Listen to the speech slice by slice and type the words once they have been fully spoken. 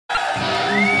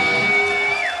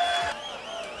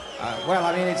Well,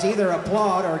 I mean, it's either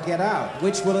applaud or get out.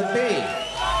 Which will it be?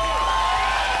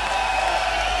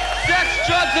 Sex,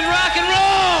 drugs, and rock and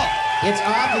roll! It's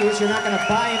obvious you're not going to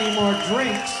buy any more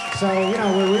drinks, so, you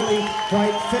know, we're really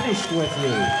quite finished with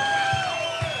you.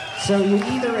 So you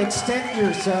either extend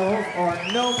yourself or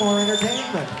no more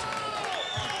entertainment.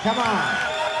 Come on.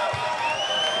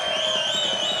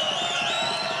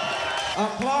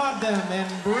 Applaud them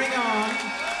and bring on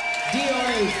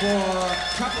D.O.A. for a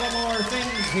couple of more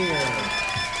things here.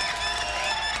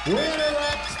 We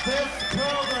interrupt this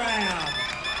program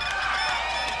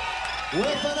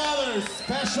with another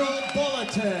special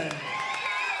bulletin.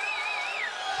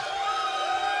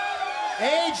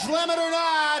 Age limit or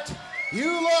not,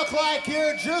 you look like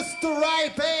you're just the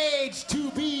ripe age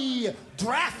to be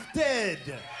drafted.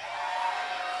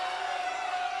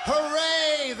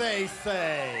 Hooray, they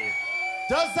say.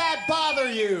 Does that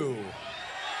bother you?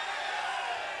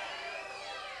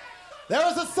 There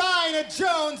was a sign at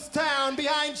Jonestown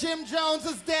behind Jim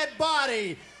Jones's dead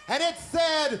body, and it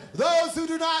said, "Those who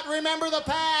do not remember the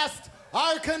past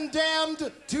are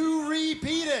condemned to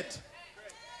repeat it."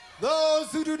 Those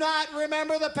who do not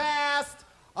remember the past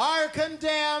are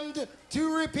condemned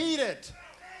to repeat it.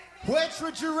 Which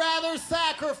would you rather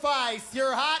sacrifice,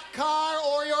 your hot car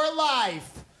or your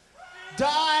life?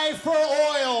 Die for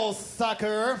oil,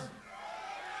 sucker.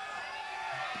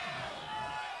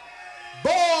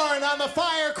 Born on the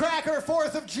firecracker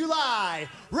 4th of July,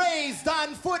 raised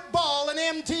on football and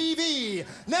MTV,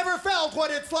 never felt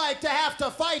what it's like to have to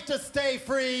fight to stay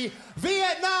free.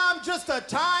 Vietnam, just a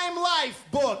Time Life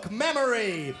book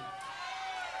memory.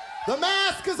 The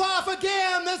mask is off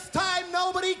again, this time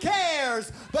nobody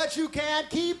cares, but you can't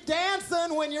keep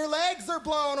dancing when your legs are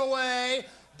blown away.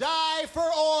 Die for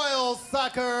oil,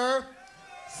 sucker.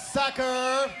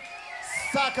 Sucker.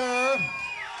 Sucker.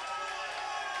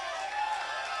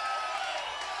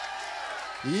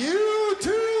 You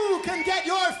too can get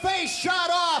your face shot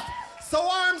off, so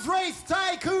arms race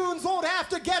tycoons won't have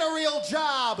to get a real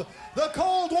job. The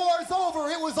Cold War's over,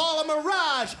 it was all a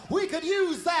mirage. We could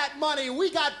use that money,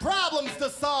 we got problems to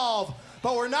solve.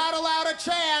 But we're not allowed a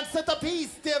chance at the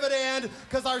peace dividend,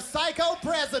 because our psycho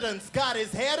president's got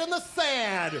his head in the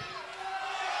sand.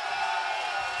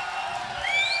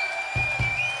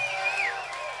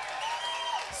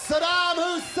 Saddam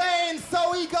Hussein,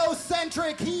 so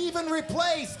egocentric, he even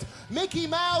replaced Mickey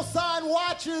Mouse on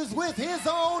watches with his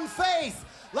own face.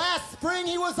 Last spring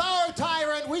he was our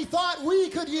tyrant we thought we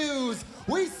could use.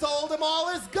 We sold him all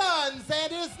his guns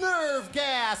and his nerve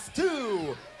gas,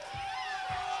 too.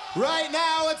 Right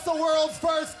now, it's the world's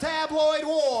first tabloid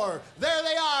war. There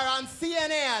they are on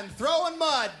CNN, throwing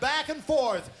mud back and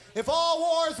forth. If all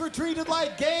wars were treated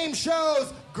like game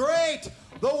shows, great.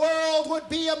 The world would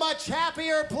be a much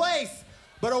happier place.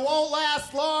 But it won't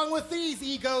last long with these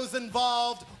egos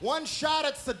involved. One shot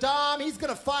at Saddam, he's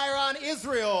gonna fire on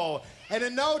Israel. And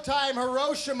in no time,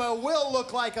 Hiroshima will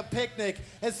look like a picnic,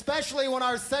 especially when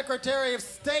our Secretary of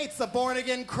State's a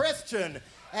born-again Christian.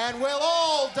 And we'll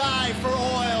all die for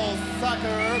oil,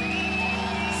 sucker.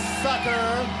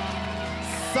 Sucker.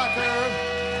 Sucker.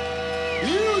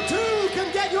 You too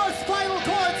can get your spinal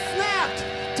cord snapped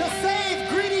to save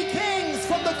greedy kings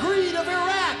from the greed of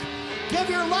Iraq. Give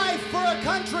your life for a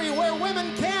country where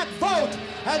women can't vote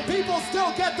and people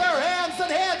still get their hands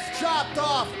and heads chopped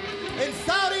off. In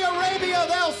Saudi Arabia,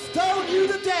 they'll stone you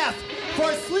to death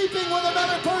for sleeping with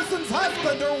another person's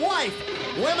husband or wife.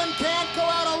 Women can't go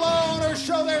out alone or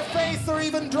show their face or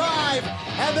even drive.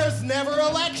 And there's never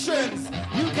elections.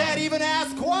 You can't even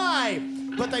ask why.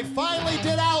 But they finally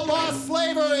did outlaw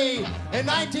slavery in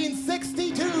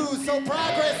 1962, so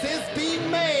progress is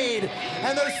being made.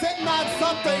 And they're sitting on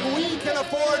something we can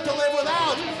afford to live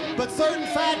without, but certain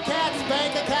fat cats'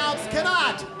 bank accounts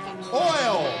cannot.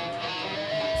 Oil.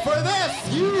 For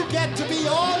this, you get to be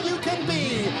all you can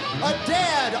be. A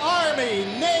dead Army,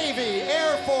 Navy,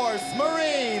 Air Force,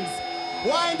 Marines.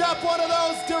 Wind up one of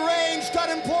those deranged,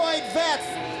 unemployed vets,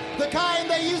 the kind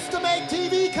they used to make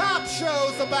TV cop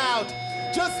shows about.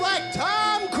 Just like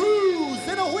Tom Cruise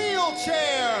in a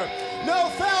wheelchair.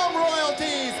 No film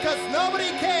royalties, because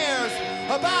nobody cares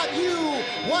about you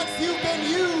once you've been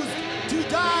used to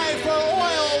die for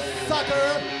oil,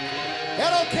 sucker.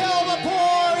 It'll kill the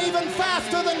poor even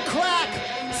faster than crack.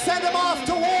 Send them off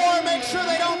to war, make sure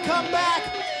they don't come back.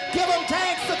 Give them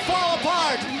tanks that fall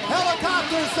apart,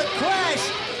 helicopters that crash.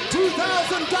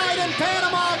 2,000 died in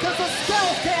Panama because the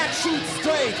stealth can't shoot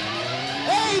straight.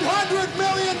 $800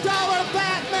 million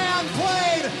Batman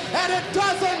played, and it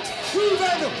doesn't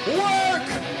even work.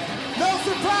 No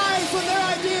surprise when their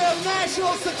idea of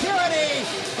national security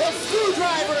is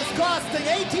screwdrivers costing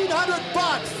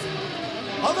 $1,800.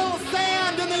 A little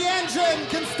sand in the engine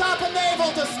can stop a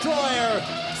naval destroyer.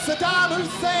 Saddam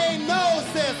Hussein knows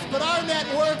this, but our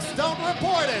networks don't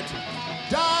report it.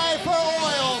 Die for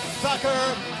oil, sucker,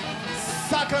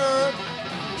 sucker,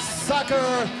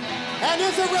 sucker. And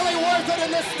is it really worth it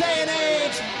in this day and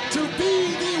age to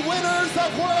be the winners of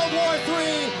World War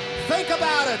III? Think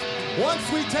about it. Once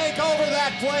we take over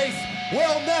that place,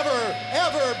 we'll never,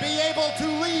 ever be able to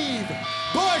leave.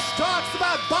 Bush talks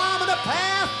about bombing a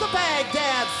path to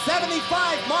Baghdad,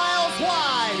 75 miles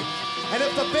wide. And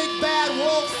if the big bad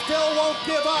wolf still won't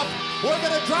give up, we're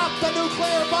gonna drop the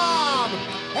nuclear bomb.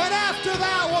 And after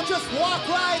that, we'll just walk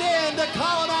right in to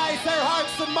colonize their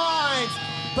hearts and minds.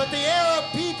 But the Arab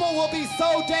people will be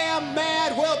so damn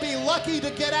mad, we'll be lucky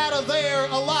to get out of there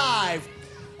alive.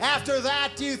 After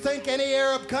that, do you think any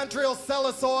Arab country will sell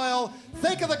us oil?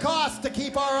 Think of the cost to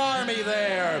keep our army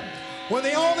there. When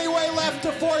the only way left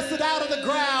to force it out of the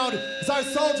ground is our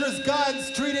soldiers'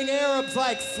 guns treating Arabs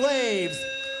like slaves.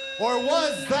 Or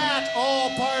was that all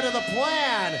part of the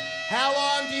plan? How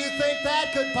long do you think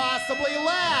that could possibly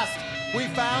last? We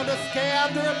found a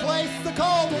scam to replace the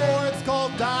Cold War. It's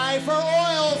called Die for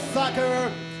Oil,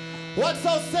 sucker. What's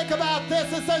so sick about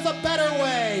this is there's a better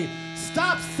way.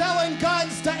 Stop selling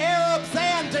guns to Arabs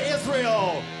and to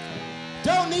Israel.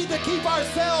 Don't need to keep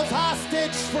ourselves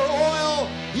hostage for oil.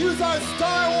 Use our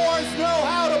Star Wars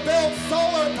know-how to build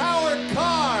solar-powered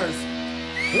cars.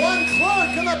 One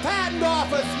clerk in the patent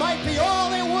office might be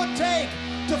all it would take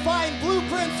to find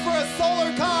blueprints for a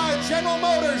solar car General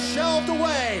Motors shelved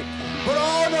away. But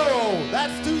oh no,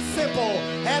 that's too simple,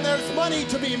 and there's money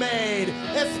to be made,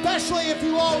 especially if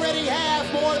you already have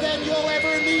more than you'll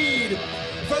ever need.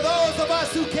 For those of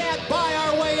us who can't buy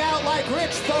our way out like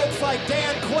rich folks like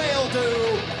Dan Quayle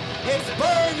do, it's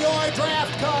burn your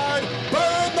draft card,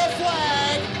 burn the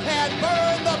flag, and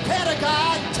burn the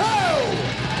Pentagon too!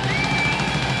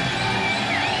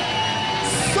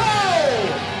 So,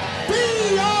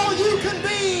 be all you can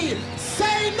be!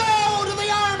 Say no to the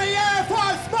Army, Air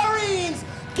Force, Marines!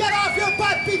 Get off your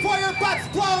butt before your butt's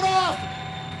blown off!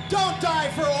 Don't die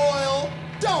for oil!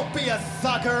 Don't be a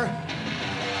sucker!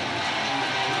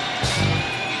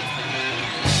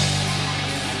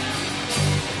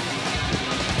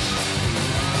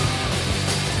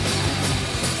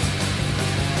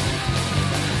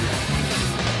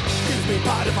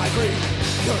 Part of my grief.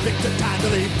 You're addicted, time to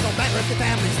leave. No matter if your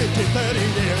family's 50, 30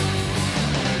 years.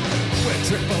 We're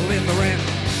triple in the rent.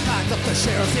 Time's up, the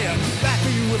sheriff's in. Back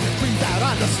to you if it freeze out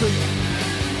on the street.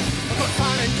 A good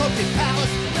sign in Cokie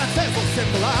Palace that says will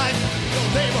symbolize your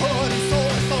neighborhood and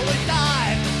slowly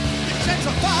die. It's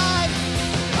gentrified.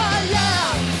 Oh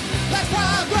yeah, that's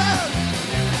progress.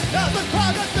 Nothing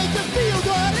progress makes you feel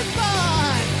good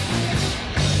inside.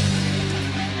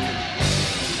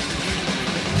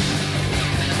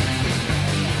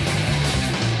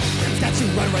 That you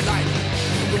run red light,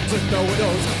 rooms with no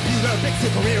windows, computer makes your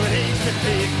career at age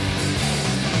 15.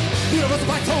 Universal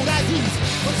black tone IDs,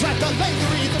 contract on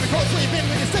laseries, every close sleep in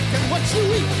when you're sick and what you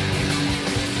eat.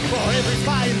 For every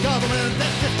spy in government,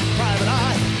 that's just a private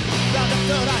eye. Round up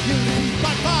dirt on you to keep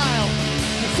my file,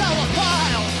 to sell a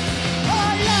file.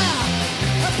 Oh yeah,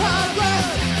 that's progress.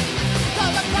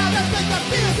 Nothing progress makes you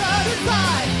feel good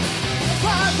inside.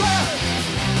 Progress,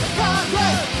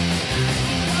 progress.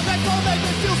 That don't make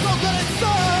me feel so good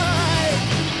inside.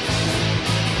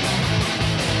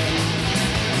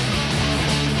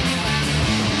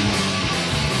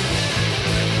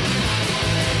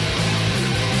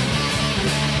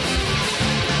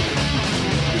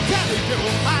 You can't leave your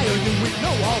own higher, you we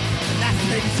know all the nasty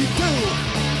things you do.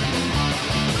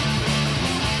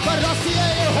 But I'll see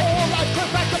your whole life, turn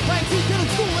back the planks you did in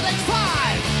school at age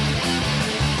 5.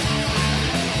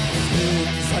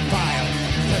 Students on fire.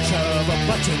 Of a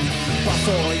budget, boss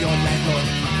or your landlord,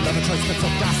 never choice but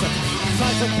some gossip.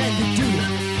 Besides, what can you do?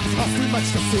 It's cost too much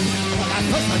to sue. Well, that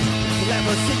person will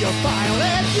never see your file,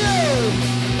 and you!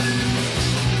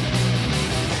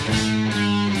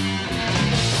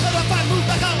 And if I move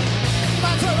back home,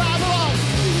 that's where I belong.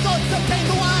 You don't contain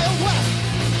the Wild West.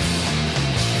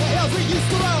 The hills we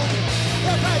used to roam,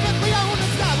 they're privately owned.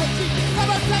 It's not what you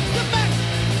never takes the men.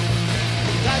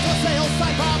 Guys will say, oh,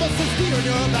 side bombers and steer in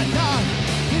your backyard.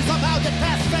 You somehow get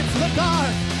past the fence of the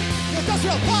dark.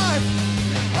 Industrial park.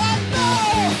 Oh no!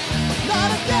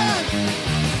 Not again!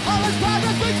 All this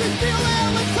progress makes me feel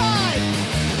ill inside.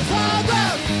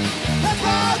 Progress! That's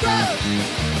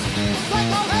progress!